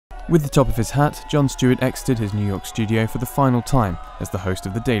With the top of his hat, Jon Stewart exited his New York studio for the final time as the host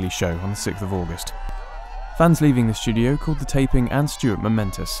of The Daily Show on the 6th of August. Fans leaving the studio called the taping and Stewart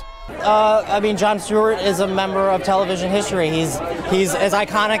momentous. Jon Stewart is a member of television history. He's as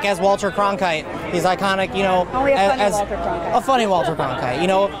iconic as Walter Cronkite. He's iconic, you know, as a funny Walter Cronkite, you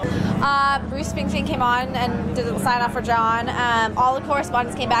know. Bruce Springsteen came on and did the sign-off for Jon. All the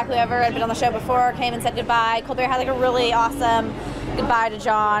correspondents came back. Whoever had been on the show before came and said goodbye. Colbert had like a really awesome goodbye to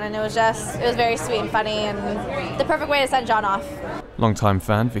Jon, and it was very sweet and funny, and the perfect way to send Jon off. Longtime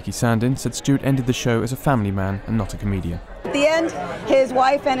fan Vicky Sandin said Stewart ended the show as a family man and not a comedian. At the end, his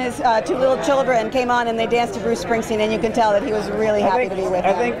wife and his two little children came on and they danced to Bruce Springsteen, and you can tell that he was really happy to be with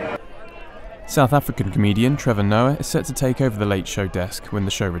them. South African comedian Trevor Noah is set to take over the Late Show desk when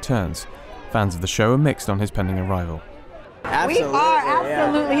the show returns. Fans of the show are mixed on his pending arrival. Absolutely. We are,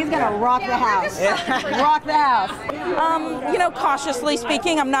 absolutely. He's going to rock the house. Rock the house. You know, cautiously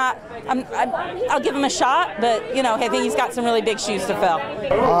speaking, I'll give him a shot, but, you know, I think he's got some really big shoes to fill.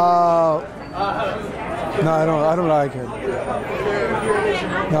 No, I don't like it.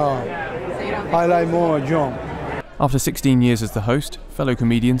 No, I like more Jon. After 16 years as the host, fellow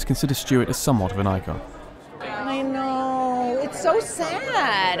comedians consider Stewart as somewhat of an icon. I know, it's so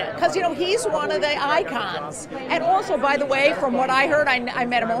sad, because, you know, he's one of the icons. And also, by the way, from what I heard, I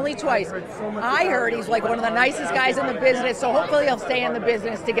met him only twice. I heard he's like one of the nicest guys in the business, so hopefully he'll stay in the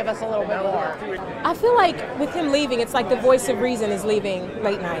business to give us a little bit more. I feel like with him leaving, it's like the voice of reason is leaving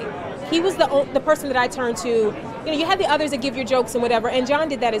late night. He was the person that I turned to. You know, you had the others that give your jokes and whatever, and Jon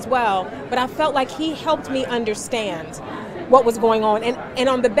did that as well, but I felt like he helped me understand what was going on, and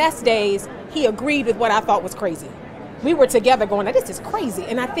on the best days, he agreed with what I thought was crazy. We were together going, this is crazy,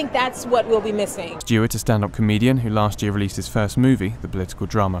 and I think that's what we'll be missing. Stewart, a stand-up comedian who last year released his first movie, the political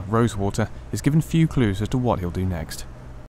drama Rosewater, is given few clues as to what he'll do next.